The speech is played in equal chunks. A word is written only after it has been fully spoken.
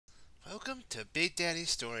Welcome to Big Daddy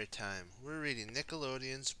Storytime. We're reading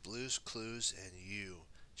Nickelodeon's Blue's Clues and You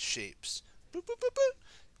Shapes. Boop, boop, boop,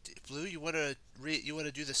 boop. Blue, you wanna read? You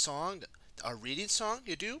wanna do the song, our reading song?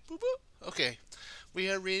 You do? Boop, boop. Okay.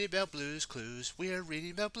 We are reading about Blue's Clues. We are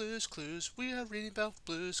reading about Blue's Clues. We are reading about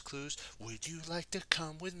Blue's Clues. Would you like to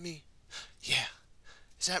come with me? Yeah.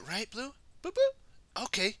 Is that right, Blue? Boop, boop.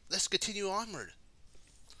 Okay. Let's continue onward.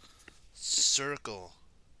 Circle.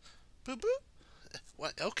 Boop, boop.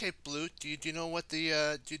 What? Okay, Blue. Do you know what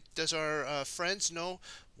the does our friends know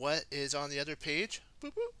what is on the other page?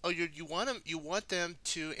 Boop, boop. Oh, you want them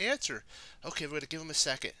to answer. Okay, we're gonna give them a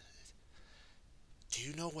second. Do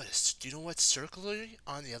you know what's circular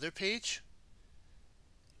on the other page?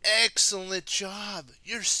 Excellent job.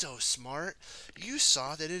 You're so smart. You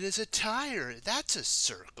saw that it is a tire. That's a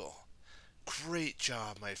circle. Great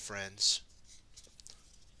job, my friends.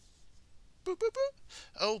 Boop, boop, boop.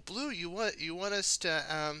 Oh, Blue, you want us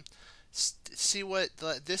to see what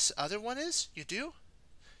this other one is? You do?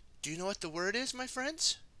 Do you know what the word is, my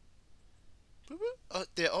friends? Boop,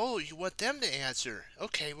 boop. Oh, you want them to answer?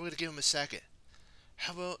 Okay, we're gonna give them a second.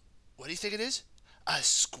 How about, what do you think it is? A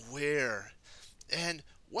square. And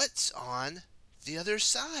what's on the other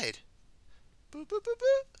side? Boop, boop, boop,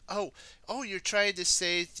 boop. Oh, you're trying to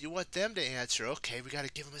say you want them to answer. Okay, we gotta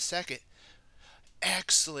give them a second.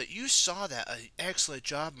 Excellent. You saw that. Excellent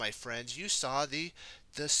job, my friends. You saw the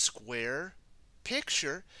square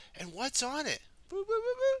picture, and what's on it? Boop, boop,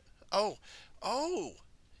 boop, boop. Oh.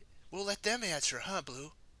 We'll let them answer, huh,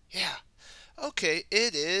 Blue? Yeah. Okay,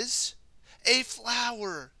 it is a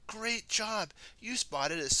flower. Great job. You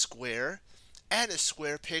spotted a square and a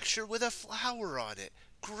square picture with a flower on it.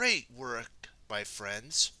 Great work, my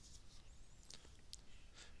friends.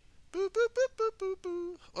 Boop, boop, boop, boop, boop,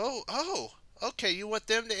 boop. Oh. Okay, you want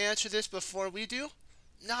them to answer this before we do?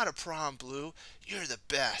 Not a problem, Blue. You're the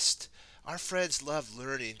best. Our friends love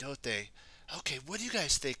learning, don't they? Okay, what do you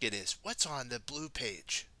guys think it is? What's on the blue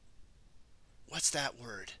page? What's that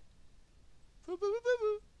word? Boop, boop, boop,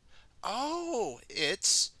 boop. Oh,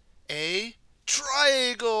 it's a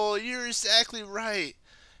triangle. You're exactly right.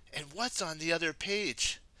 And what's on the other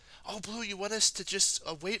page? Oh, Blue, you want us to just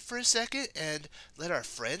wait for a second and let our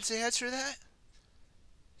friends answer that?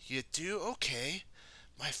 You do? Okay.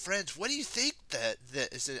 My friends, what do you think that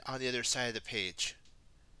is on the other side of the page?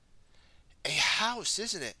 A house,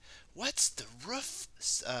 isn't it? What's the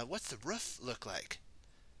roof look like?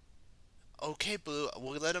 Okay, Blue,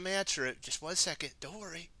 we'll let them answer it. Just one second. Don't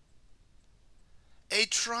worry. A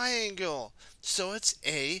triangle. So it's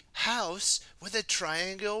a house with a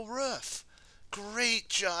triangle roof. Great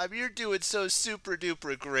job. You're doing so super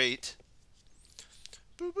duper great.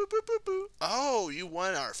 Boo, boo, boo, boo, boo. Oh, you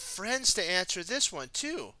want our friends to answer this one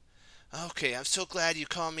too. Okay, I'm so glad you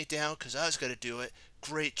calmed me down because I was going to do it.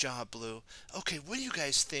 Great job, Blue. Okay, what do you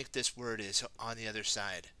guys think this word is on the other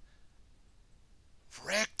side?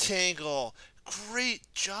 Rectangle. Great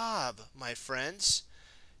job, my friends.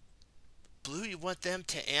 Blue, you want them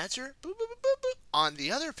to answer? Boop, boop, boop, boop, boop. On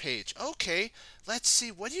the other page. Okay, let's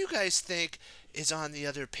see. What do you guys think is on the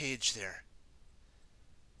other page there?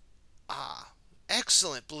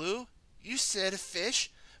 Excellent, Blue. You said a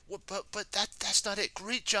fish, but that's not it.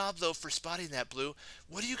 Great job, though, for spotting that, Blue.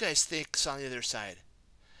 What do you guys think's on the other side?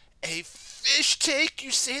 A fish tank?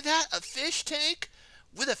 You say that? A fish tank?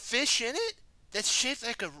 With a fish in it? That's shaped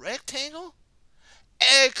like a rectangle?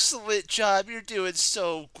 Excellent job. You're doing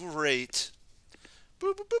so great.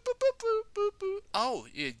 Boop, boop, boop, boop, boop, boop, boop. Oh,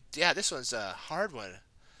 yeah, this one's a hard one.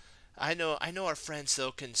 I know our friends,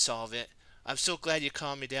 though, can solve it. I'm so glad you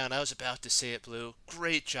calmed me down. I was about to say it, Blue.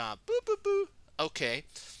 Great job. Boop, boop, boop. Okay.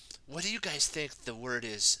 What do you guys think the word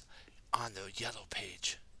is on the yellow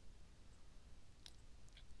page?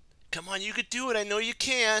 Come on, you could do it. I know you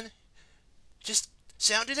can. Just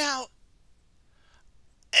sound it out.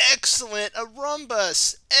 Excellent. A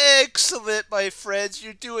rhombus. Excellent, my friends.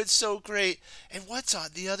 You're doing so great. And what's on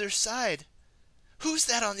the other side? Who's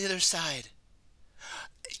that on the other side?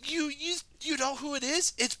 You know who it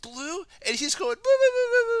is? It's Blue, and he's going boo, boo, boo,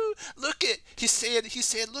 boo, boo. Look it. He's saying,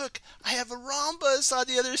 look, I have a rhombus on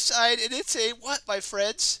the other side, and it's a what, my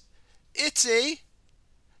friends? It's a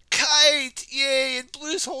kite. Yay! And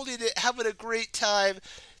Blue's holding it, having a great time.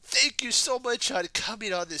 Thank you so much on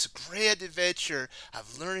coming on this grand adventure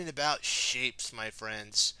of learning about shapes, my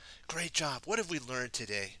friends. Great job. What have we learned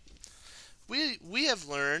today? We have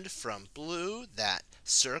learned from Blue that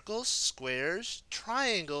circles, squares,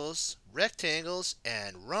 triangles, rectangles,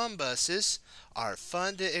 and rhombuses are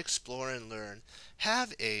fun to explore and learn.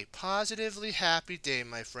 Have a positively happy day,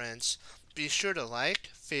 my friends. Be sure to like,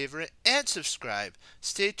 favorite, and subscribe.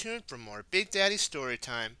 Stay tuned for more Big Daddy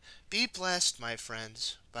Storytime. Be blessed, my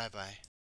friends. Bye bye.